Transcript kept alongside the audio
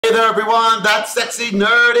Hey there, everyone. That sexy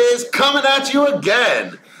nerd is coming at you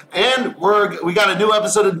again. And we got a new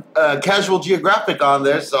episode of Casual Geographic on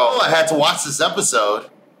there, so I had to watch this episode.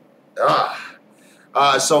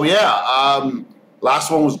 Last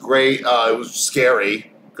one was great. It was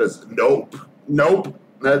scary because nope.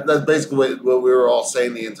 That's basically what we were all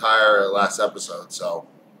saying the entire last episode. So,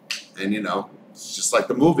 and you know, it's just like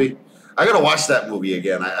the movie. I gotta watch that movie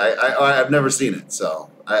again. I've never seen it,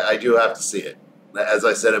 so I do have to see it. As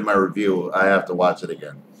I said in my review, I have to watch it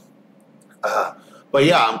again. But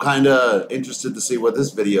yeah, I'm kind of interested to see where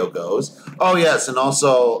this video goes. Oh yes, and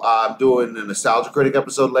also I'm doing a Nostalgia Critic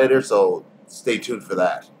episode later, so stay tuned for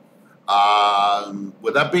that.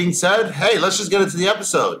 With that being said, hey, let's just get into the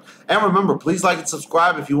episode. And remember, please like and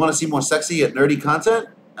subscribe if you want to see more sexy and nerdy content.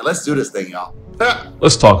 And let's do this thing, y'all.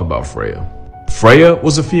 Let's talk about Freya. Freya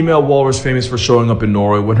was a female walrus famous for showing up in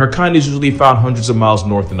Norway when her kind is usually found hundreds of miles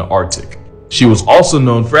north in the Arctic. She was also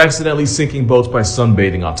known for accidentally sinking boats by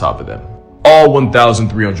sunbathing on top of them. All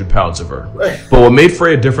 1,300 pounds of her. But what made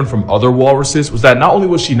Freya different from other walruses was that not only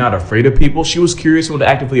was she not afraid of people, she was curious and would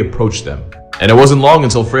actively approach them. And it wasn't long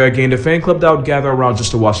until Freya gained a fan club that would gather around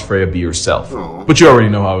just to watch Freya be herself. Aww. But you already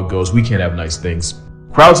know how it goes, we can't have nice things.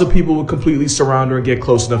 Crowds of people would completely surround her and get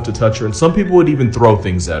close enough to touch her, and some people would even throw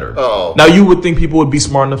things at her. Oh. Now you would think people would be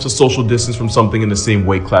smart enough to social distance from something in the same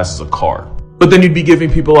weight class as a car. But then you'd be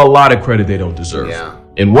giving people a lot of credit they don't deserve. Yeah.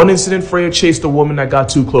 In one incident, Freya chased a woman that got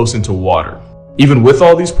too close into water. Even with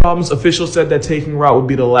all these problems, officials said that taking her out would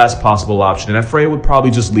be the last possible option and that Freya would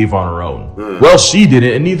probably just leave on her own. Well, she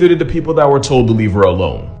didn't, and neither did the people that were told to leave her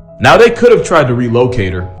alone. Now, they could have tried to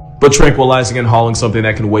relocate her, but tranquilizing and hauling something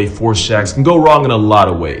that can weigh 4 shacks can go wrong in a lot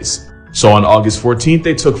of ways. So on August 14th,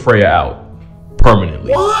 they took Freya out.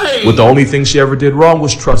 Permanently. Why? With the only thing she ever did wrong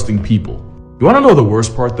was trusting people. You want to know the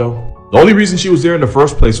worst part, though? The only reason she was there in the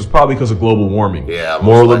first place was probably because of global warming. Yeah,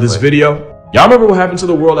 Moral of this video, y'all remember what happened to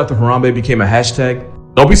the world after Harambe became a hashtag?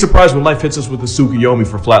 Don't be surprised when life hits us with the Tsukuyomi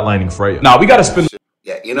for flatlining Freya. Nah, we gotta spin.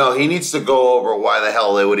 Yeah, you know, he needs to go over why the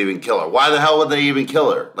hell they would even kill her. Why the hell would they even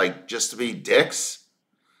kill her? Like, just to be dicks?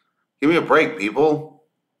 Give me a break, people.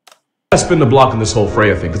 I spin the block on this whole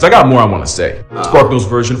Freya thing, because I got more I want to say. Sparkno's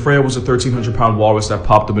version, Freya was a 1,300-pound walrus that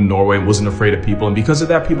popped up in Norway and wasn't afraid of people, and because of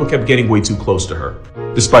that, people kept getting way too close to her.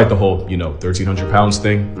 Despite the whole, 1,300 pounds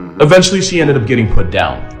thing. Eventually, she ended up getting put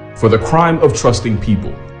down for the crime of trusting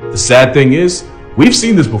people. The sad thing is, we've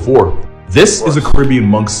seen this before. This is a Caribbean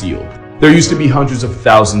monk seal. There used to be hundreds of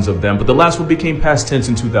thousands of them, but the last one became past tense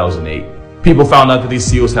in 2008. People found out that these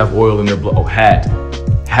seals have oil in their blood.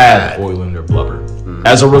 Had oil in their blubber.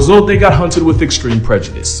 As a result, they got hunted with extreme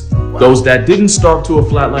prejudice. Wow. Those that didn't starve to a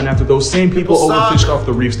flatline after those same people overfished off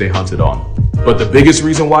the reefs they hunted on. But the biggest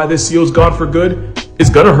reason why this seal's gone for good is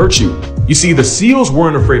gonna hurt you. You see, the seals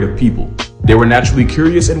weren't afraid of people. They were naturally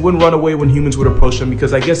curious and wouldn't run away when humans would approach them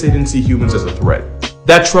because I guess they didn't see humans as a threat.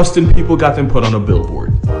 That trust in people got them put on a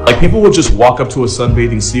billboard. Like, people would just walk up to a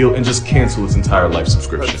sunbathing seal and just cancel its entire life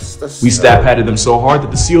subscription. We stat padded them so hard that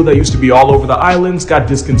the seal that used to be all over the islands got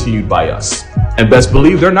discontinued by us. And best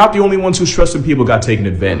believe they're not the only ones whose trust in people got taken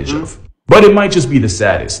advantage of. But it might just be the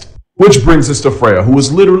saddest. Which brings us to Freya, who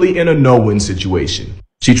was literally in a no-win situation.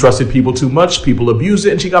 She trusted people too much, people abused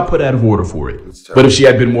it, and she got put out of order for it. But if she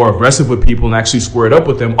had been more aggressive with people and actually squared up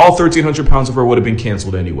with them, all 1,300 pounds of her would have been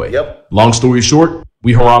canceled anyway. Yep. Long story short,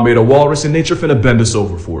 we Harambe a walrus and nature finna bend us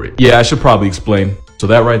over for it. Yeah, I should probably explain. So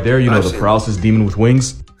that right there, the paralysis demon with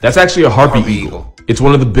wings? That's actually a harpy eagle. It's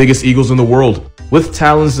one of the biggest eagles in the world, with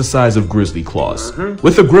talons the size of grizzly claws,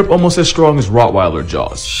 with a grip almost as strong as Rottweiler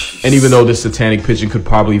jaws. And even though this satanic pigeon could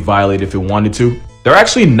probably violate if it wanted to, they're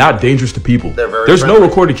actually not dangerous to people. There's no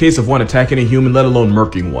recorded case of one attacking a human, let alone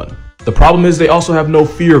murking one. The problem is they also have no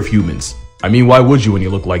fear of humans. I mean, why would you when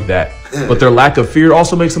you look like that? But their lack of fear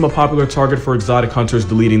also makes them a popular target for exotic hunters,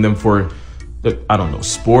 deleting them for, I don't know,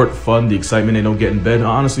 sport, fun, the excitement they don't get in bed.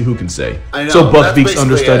 Honestly, who can say? So Buckbeak's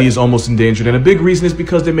understudy is almost endangered, and a big reason is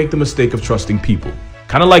because they make the mistake of trusting people.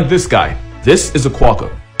 Kind of like this guy. This is a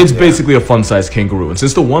quokka. It's basically a fun-sized kangaroo, and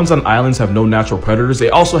since the ones on islands have no natural predators, they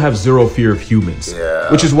also have zero fear of humans,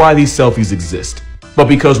 which is why these selfies exist. But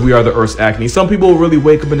because we are the Earth's acne, some people will really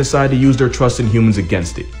wake up and decide to use their trust in humans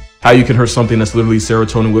against it. How you can hurt something that's literally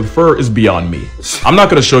serotonin with fur is beyond me. I'm not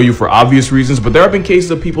going to show you for obvious reasons, but there have been cases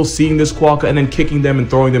of people seeing this quokka and then kicking them and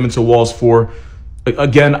throwing them into walls for...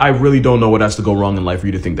 Again, I really don't know what has to go wrong in life for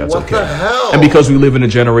you to think that's okay. What the hell? And because we live in a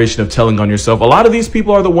generation of telling on yourself, a lot of these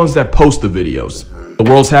people are the ones that post the videos. The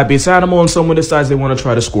world's happiest animal, and someone decides they want to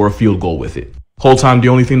try to score a field goal with it. Whole time, the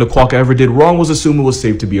only thing the quokka ever did wrong was assume it was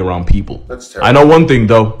safe to be around people. That's terrible. I know one thing,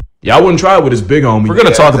 though. Yeah, I wouldn't try it with his big homie. If we're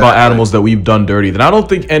gonna talk about animals that we've done dirty, then I don't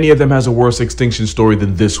think any of them has a worse extinction story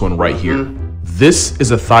than this one right here. This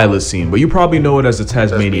is a thylacine, but you probably know it as a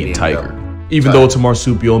Tasmanian tiger. Even though it's a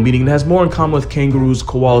marsupial, meaning it has more in common with kangaroos,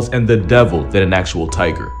 koalas, and the devil than an actual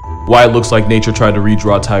tiger. Why it looks like nature tried to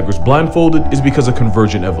redraw tigers blindfolded is because of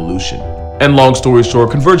convergent evolution. And long story short,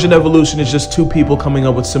 convergent evolution is just two people coming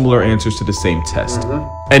up with similar answers to the same test.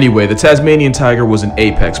 Anyway, the Tasmanian tiger was an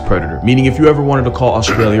apex predator, meaning if you ever wanted to call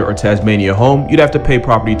Australia or Tasmania home, you'd have to pay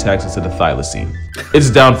property taxes to the thylacine. Its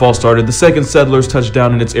downfall started the second settlers touched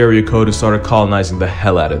down in its area code and started colonizing the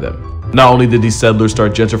hell out of them. Not only did these settlers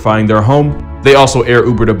start gentrifying their home, they also air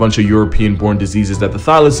Ubered a bunch of European-born diseases that the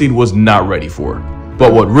thylacine was not ready for.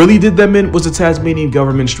 But what really did them in was the Tasmanian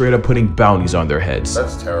government straight up putting bounties on their heads.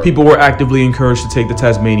 That's terrible. People were actively encouraged to take the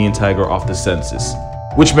Tasmanian tiger off the census,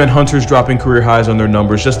 which meant hunters dropping career highs on their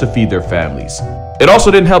numbers just to feed their families. It also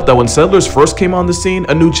didn't help that when settlers first came on the scene,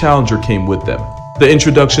 a new challenger came with them. The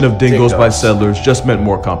introduction of dingoes by settlers just meant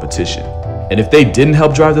more competition. And if they didn't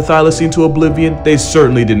help drive the thylacine to oblivion, they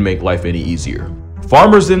certainly didn't make life any easier.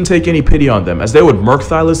 Farmers didn't take any pity on them, as they would murk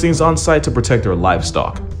thylacines on site to protect their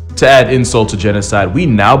livestock. To add insult to genocide, we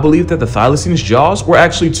now believe that the thylacine's jaws were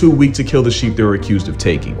actually too weak to kill the sheep they were accused of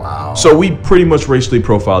taking. Wow. So we pretty much racially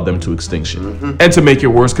profiled them to extinction. And to make it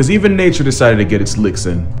worse, because even nature decided to get its licks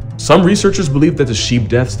in, some researchers believe that the sheep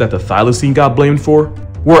deaths that the thylacine got blamed for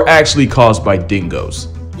were actually caused by dingoes.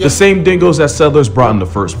 The same dingoes that settlers brought in the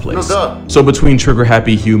first place. So between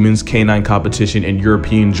trigger-happy humans, canine competition, and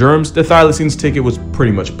European germs, the thylacine's ticket was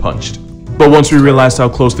pretty much punched. But once we realized how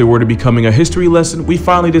close they were to becoming a history lesson, we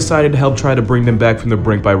finally decided to help try to bring them back from the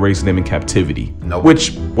brink by raising them in captivity.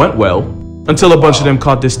 Which went well, until a bunch of them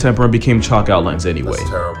caught distemper and became chalk outlines anyway.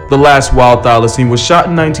 The last wild thylacine was shot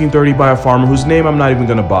in 1930 by a farmer whose name I'm not even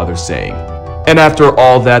gonna bother saying. And after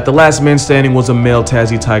all that, the last man standing was a male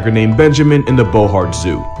Tassie tiger named Benjamin in the Bohart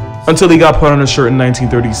Zoo, until he got put on a shirt in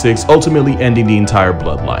 1936, ultimately ending the entire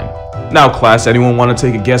bloodline. Now class, anyone want to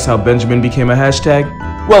take a guess how Benjamin became a hashtag?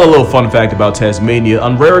 Well, a little fun fact about Tasmania,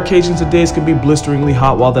 on rare occasions the days can be blisteringly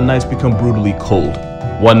hot while the nights become brutally cold.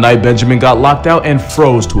 One night Benjamin got locked out and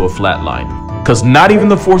froze to a flat line, cause not even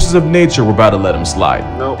the forces of nature were about to let him slide.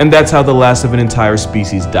 And that's how the last of an entire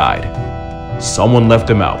species died. Someone left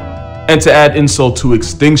him out. And to add insult to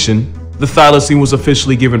extinction, the thylacine was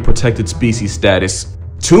officially given protected species status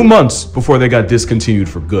 2 months before they got discontinued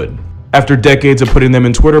for good. After decades of putting them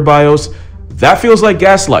in Twitter bios, that feels like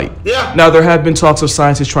gaslight. Now there have been talks of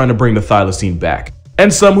scientists trying to bring the thylacine back,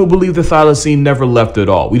 and some who believe the thylacine never left at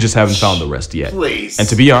all. We just haven't found the rest yet. And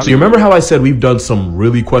to be honest, you remember how I said we've done some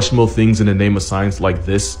really questionable things in the name of science like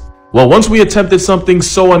this? Well, once we attempted something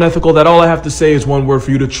so unethical that all I have to say is one word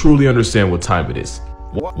for you to truly understand what time it is.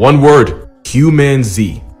 One word: Human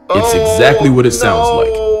Z. It's exactly what it sounds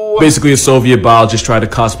like. Basically, a Soviet biologist tried to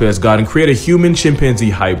cosplay as God and create a human-chimpanzee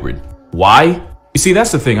hybrid. Why? You see,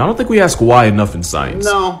 that's the thing. I don't think we ask why enough in science.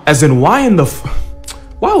 No. As in, why in the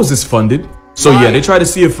why was this funded? So yeah, they tried to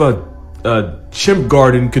see if a chimp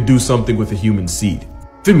garden could do something with a human seed.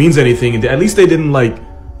 If it means anything, at least they didn't like,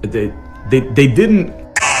 they didn't.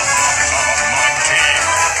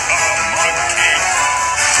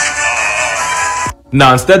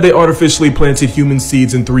 Nah, instead they artificially planted human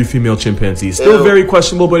seeds in 3 female chimpanzees. Still very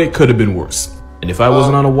questionable, but it could have been worse. And if I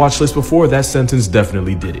wasn't on a watch list before, that sentence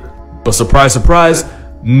definitely did it. But surprise, surprise,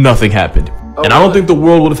 nothing happened. And I don't think the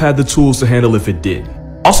world would have had the tools to handle if it did.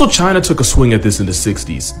 Also, China took a swing at this in the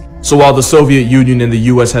 60s. So while the Soviet Union and the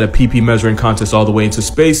US had a PP measuring contest all the way into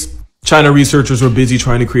space, China researchers were busy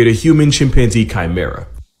trying to create a human-chimpanzee chimera.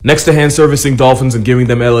 Next to hand servicing dolphins and giving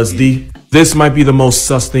them LSD, this might be the most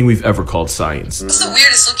sus thing we've ever called science. What's the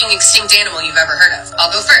weirdest looking extinct animal you've ever heard of?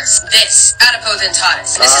 I'll go first. This,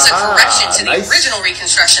 Adipodentatus. This is a correction to the original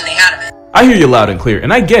reconstruction they had of it. I hear you loud and clear,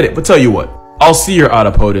 and I get it, but tell you what, I'll see your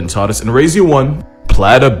Adipodentatus and raise you one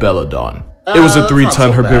Platybelodon. It was a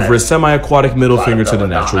 3-ton herbivorous, semi-aquatic middle finger to the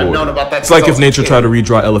natural order. It's like if nature tried to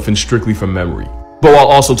redraw elephants strictly from memory, but while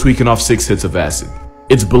also tweaking off 6 hits of acid.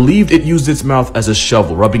 It's believed it used its mouth as a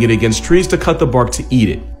shovel, rubbing it against trees to cut the bark to eat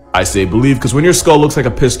it. I say believe because when your skull looks like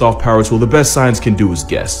a pissed off power tool, the best science can do is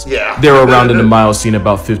guess. They were around in the Miocene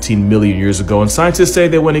about 15 million years ago, and scientists say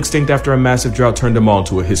they went extinct after a massive drought turned them all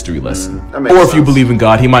into a history lesson. Or if you believe in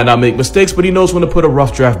God, he might not make mistakes, but he knows when to put a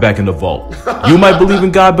rough draft back in the vault. You might believe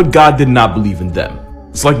in God, but God did not believe in them.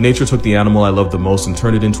 It's like nature took the animal I love the most and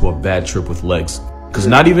turned it into a bad trip with legs. Because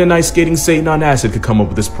not even a nice skating Satan on acid could come up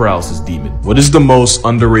with this paralysis demon. What is the most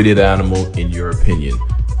underrated animal in your opinion?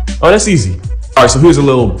 Oh, that's easy. All right, so here's a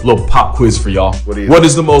little pop quiz for y'all. What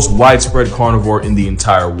is the most widespread carnivore in the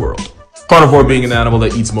entire world? Carnivore being an animal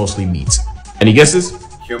that eats mostly meat. Any guesses?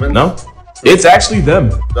 Humans? No. It's actually them.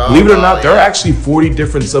 Believe it or not, there are actually 40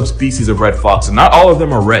 different subspecies of red fox, and not all of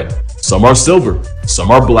them are red. Some are silver, some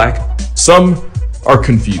are black, some are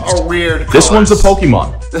confused. Are weird colors. This one's a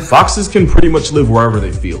Pokemon. Foxes can pretty much live wherever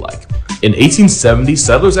they feel like. In 1870,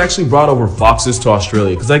 settlers actually brought over foxes to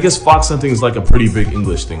Australia, because I guess fox hunting is like a pretty big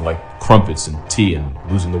English thing, like crumpets and tea and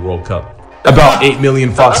losing the World Cup. About 8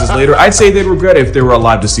 million foxes later, I'd say they'd regret it if they were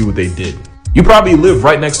alive to see what they did. You probably live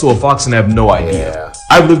right next to a fox and have no idea. Yeah.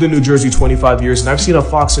 I've lived in New Jersey 25 years and I've seen a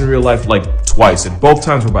fox in real life like twice, and both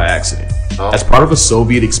times were by accident. As part of a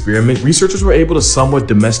Soviet experiment, researchers were able to somewhat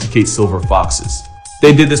domesticate silver foxes.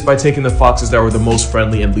 They did this by taking the foxes that were the most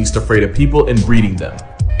friendly and least afraid of people and breeding them.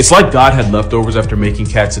 It's like God had leftovers after making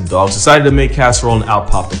cats and dogs, decided to make casserole, and out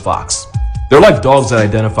popped a fox. They're like dogs that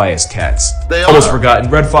identify as cats. They Almost are.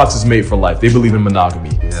 forgotten, red foxes mate for life. They believe in monogamy.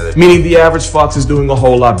 Meaning the average fox is doing a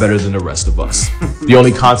whole lot better than the rest of us. The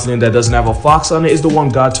only continent that doesn't have a fox on it is the one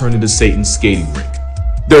God turned into Satan's skating rink.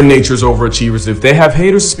 They're nature's overachievers. If they have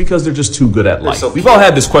haters, it's because they're just too good at life. We've all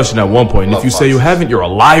had this question at one point, and if you say you haven't, you're a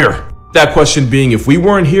liar. That question being, if we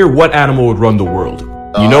weren't here, what animal would run the world?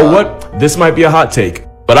 You know what? This might be a hot take,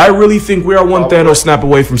 but I really think we are one Thanos snap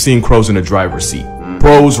away from seeing crows in a driver's seat.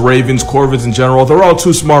 Crows, ravens, corvids in general, they're all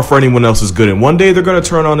too smart for anyone else's good, and one day they're gonna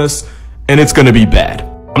turn on us, and it's gonna be bad.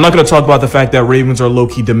 I'm not gonna talk about the fact that ravens are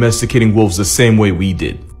low-key domesticating wolves the same way we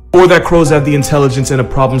did, or that crows have the intelligence and a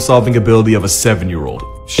problem-solving ability of a 7-year-old.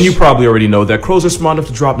 And you probably already know that crows are smart enough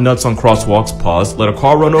to drop nuts on crosswalks, pause, let a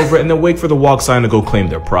car run over it, and then wait for the walk sign to go claim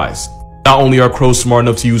their prize. Not only are crows smart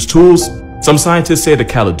enough to use tools, some scientists say the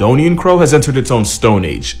Caledonian crow has entered its own stone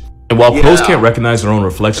age. And while crows can't recognize their own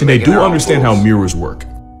reflection, they do understand how mirrors work.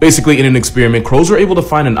 Basically, in an experiment, crows were able to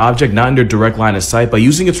find an object not in their direct line of sight by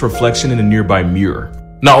using its reflection in a nearby mirror.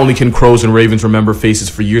 Not only can crows and ravens remember faces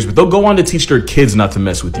for years, but they'll go on to teach their kids not to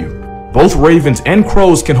mess with you. Both ravens and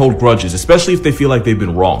crows can hold grudges, especially if they feel like they've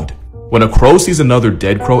been wronged. When a crow sees another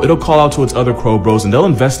dead crow, it'll call out to its other crow bros, and they'll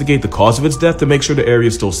investigate the cause of its death to make sure the area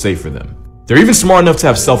is still safe for them. They're even smart enough to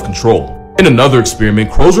have self-control. In another experiment,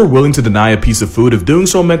 crows were willing to deny a piece of food if doing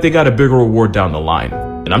so meant they got a bigger reward down the line.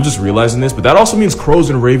 And I'm just realizing this, but that also means crows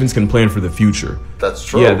and ravens can plan for the future. That's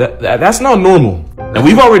true. Yeah, that's not normal. And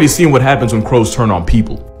we've already seen what happens when crows turn on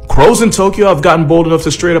people. Crows in Tokyo have gotten bold enough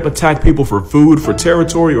to straight up attack people for food, for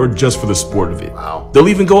territory, or just for the sport of it. Wow. They'll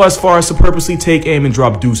even go as far as to purposely take aim and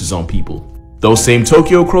drop deuces on people. Those same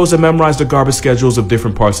Tokyo crows have memorized the garbage schedules of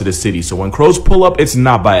different parts of the city, so when crows pull up, it's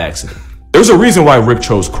not by accident. There's a reason why Rick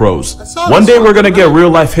chose crows. One day we're gonna get real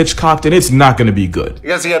life Hitchcocked, and it's not gonna be good. You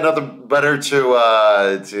guys got nothing better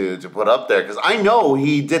to put up there, because I know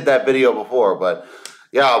he did that video before, but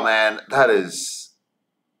yeah, man, that is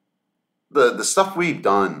the stuff we've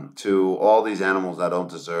done to all these animals that don't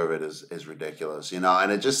deserve it is ridiculous, you know,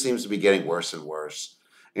 and it just seems to be getting worse and worse.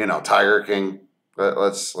 You know, Tiger King.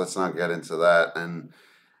 Let's not get into that, and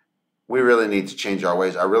we really need to change our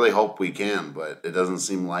ways. I really hope we can, but it doesn't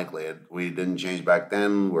seem likely. We didn't change back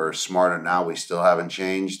then. We're smarter now. We still haven't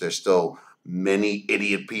changed. There's still many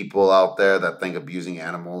idiot people out there that think abusing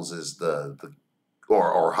animals is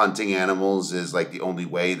or hunting animals is like the only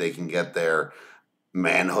way they can get their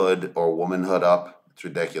manhood or womanhood up. It's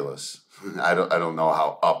ridiculous. I don't know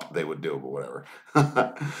how up they would do, but whatever.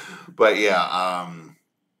 But yeah,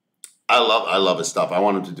 I love his stuff. I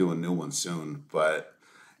want him to do a new one soon, but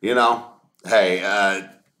you know, hey,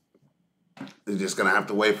 they're just gonna have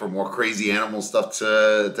to wait for more crazy animal stuff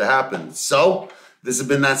to happen. So this has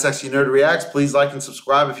been That Sexy Nerd Reacts. Please like and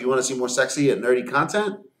subscribe if you want to see more sexy and nerdy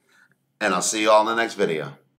content, and I'll see you all in the next video.